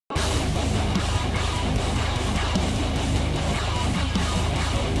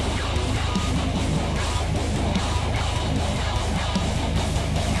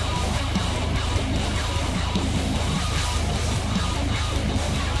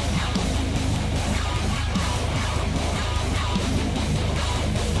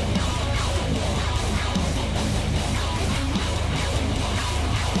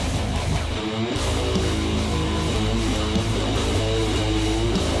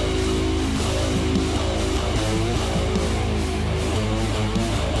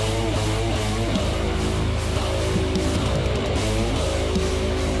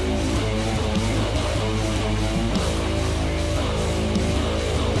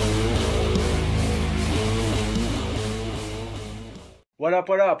What up,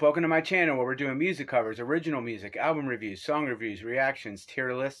 what up? Welcome to my channel where we're doing music covers, original music, album reviews, song reviews, reactions,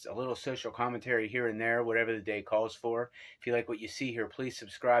 tier lists, a little social commentary here and there, whatever the day calls for. If you like what you see here, please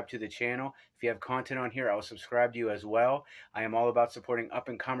subscribe to the channel. If you have content on here, I will subscribe to you as well. I am all about supporting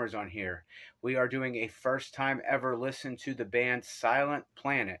up-and-comers on here. We are doing a first time ever listen to the band Silent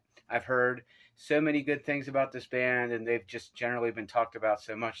Planet. I've heard so many good things about this band, and they've just generally been talked about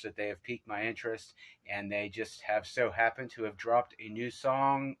so much that they have piqued my interest, and they just have so happened to have dropped a new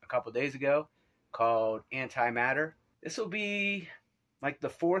song a couple days ago called Antimatter. This will be like the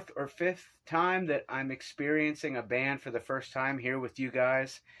fourth or fifth time that I'm experiencing a band for the first time here with you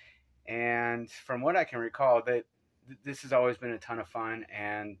guys, and from what I can recall, this has always been a ton of fun,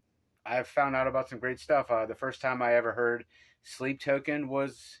 and I've found out about some great stuff. The first time I ever heard Sleep Token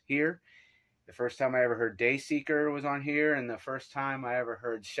was here. The first time I ever heard Dayseeker was on here, and the first time I ever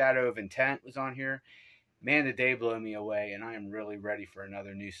heard Shadow of Intent was on here. Man, did they blow me away, and I am really ready for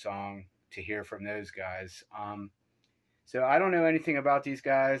another new song to hear from those guys. So I don't know anything about these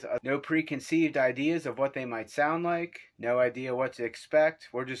guys. No preconceived ideas of what they might sound like. No idea what to expect.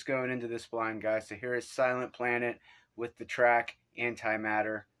 We're just going into this blind, guys. So here is Silent Planet with the track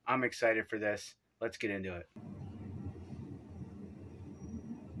Antimatter. I'm excited for this. Let's get into it.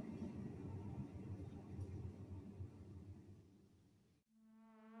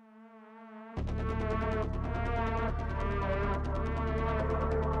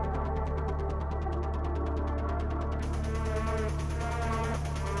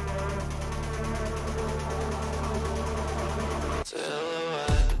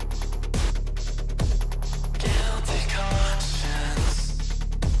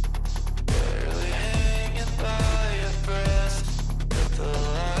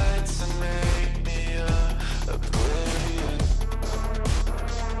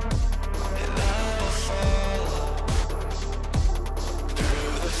 Fall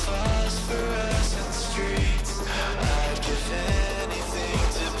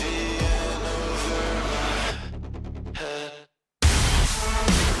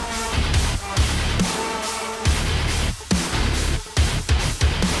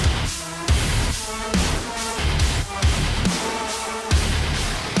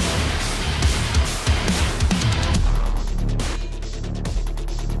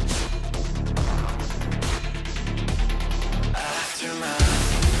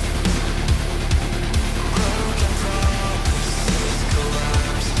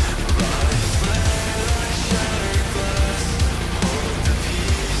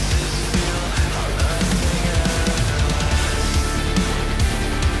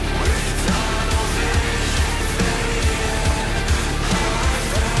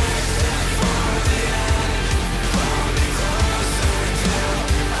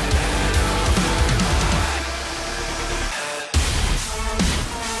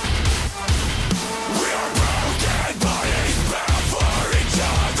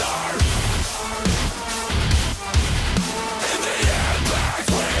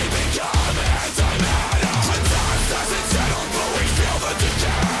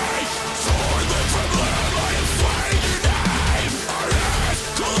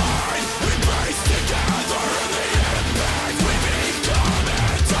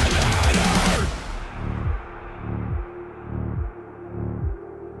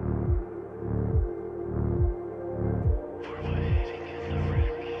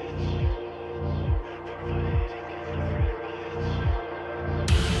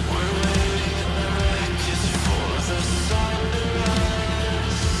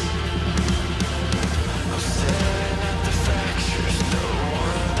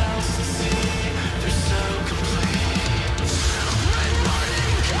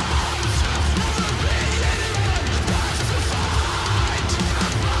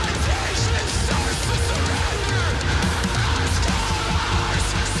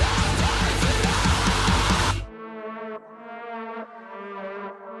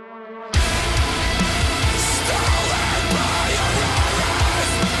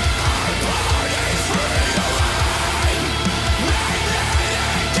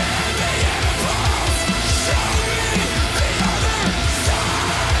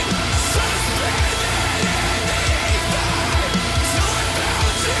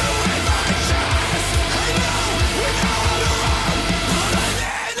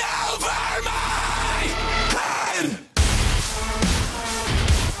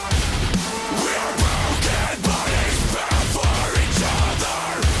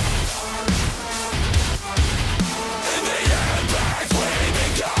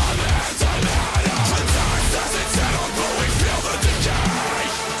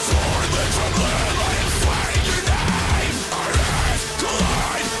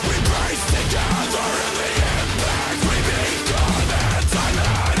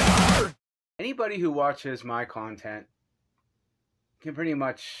anybody who watches my content can pretty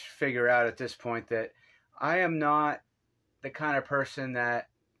much figure out at this point that I am not the kind of person that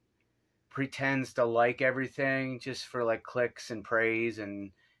pretends to like everything just for like clicks and praise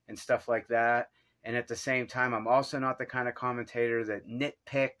and stuff like that. And at the same time, I'm also not the kind of commentator that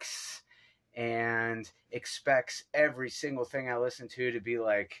nitpicks and expects every single thing I listen to be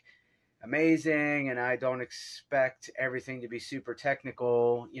like amazing, and I don't expect everything to be super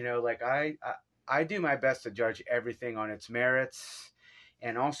technical. You know, like I do my best to judge everything on its merits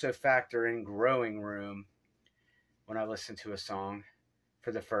and also factor in growing room when I listen to a song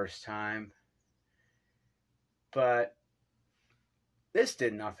for the first time. But this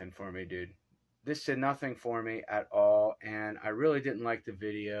did nothing for me, dude. This did nothing for me at all, and I really didn't like the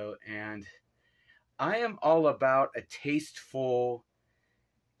video. And I am all about a tasteful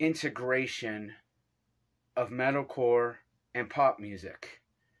integration of metalcore and pop music.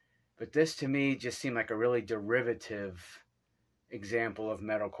 But this to me just seemed like a really derivative example of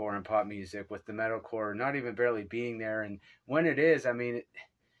metalcore and pop music, with the metalcore not even barely being there. And when it is, I mean,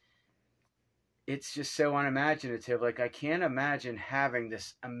 it's just so unimaginative. Like, I can't imagine having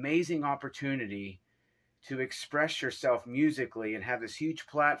this amazing opportunity to express yourself musically and have this huge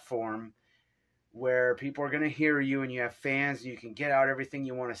platform where people are going to hear you and you have fans and you can get out everything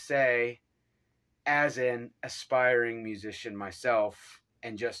you want to say as an aspiring musician myself,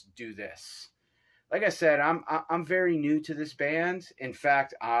 and just do this. Like I said, I'm very new to this band. In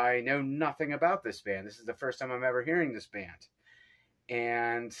fact, I know nothing about this band. This is the first time I'm ever hearing this band.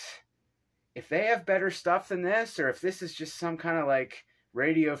 And if they have better stuff than this, or if this is just some kind of like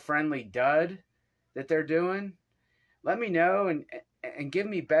radio-friendly dud that they're doing, let me know and give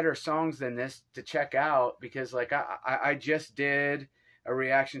me better songs than this to check out. Because like I just did a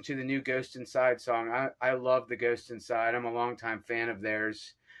reaction to the new Ghost Inside song. I love the Ghost Inside. I'm a longtime fan of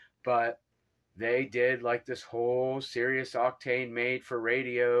theirs. But they did like this whole Serious Octane made for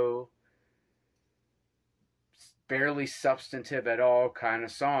radio, barely substantive at all kind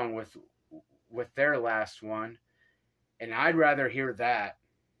of song with their last one. And I'd rather hear that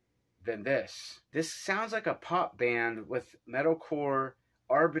than this. This sounds like a pop band with metalcore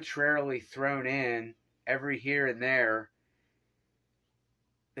arbitrarily thrown in every here and there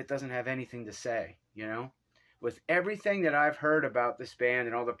that doesn't have anything to say, you know? With everything that I've heard about this band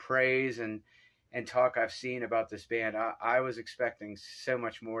and all the praise and talk I've seen about this band, I was expecting so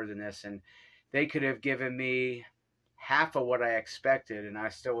much more than this. And they could have given me half of what I expected, and I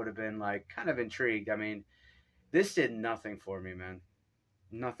still would have been like kind of intrigued. I mean, this did nothing for me, man.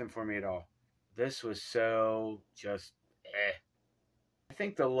 Nothing for me at all. This was so just eh. I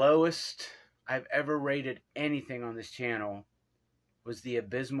think the lowest I've ever rated anything on this channel was the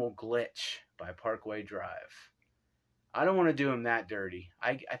Abysmal Glitch by Parkway Drive. I don't want to do him that dirty.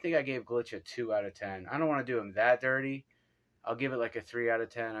 I think I gave Glitch a 2 out of 10. I don't want to do him that dirty. I'll give it like a 3 out of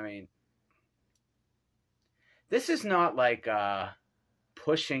 10. I mean, this is not like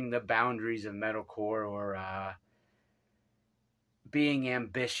pushing the boundaries of metalcore or being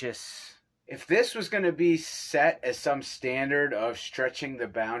ambitious. If this was going to be set as some standard of stretching the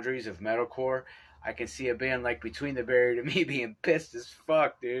boundaries of metalcore, I can see a band like Between the Buried and Me being pissed as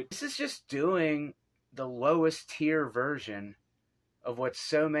fuck, dude. This is just doing the lowest tier version of what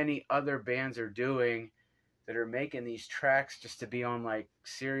so many other bands are doing that are making these tracks just to be on like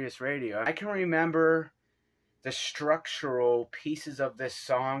serious radio. I can remember the structural pieces of this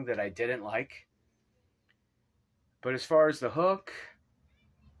song that I didn't like, but as far as the hook,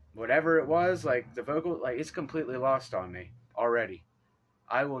 whatever it was, like the vocal, like it's completely lost on me already.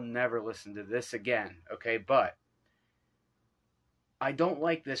 I will never listen to this again, okay? But I don't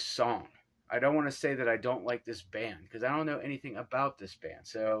like this song. I don't want to say that I don't like this band, because I don't know anything about this band.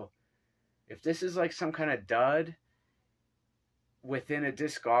 So if this is like some kind of dud within a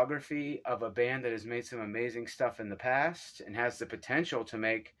discography of a band that has made some amazing stuff in the past and has the potential to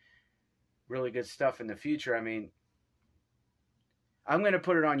make really good stuff in the future, I mean, I'm going to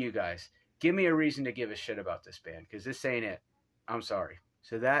put it on you guys. Give me a reason to give a shit about this band, because this ain't it. I'm sorry.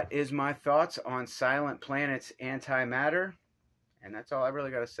 So that is my thoughts on Silent Planet's Antimatter. And that's all I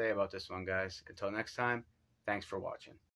really got to say about this one, guys. Until next time, thanks for watching.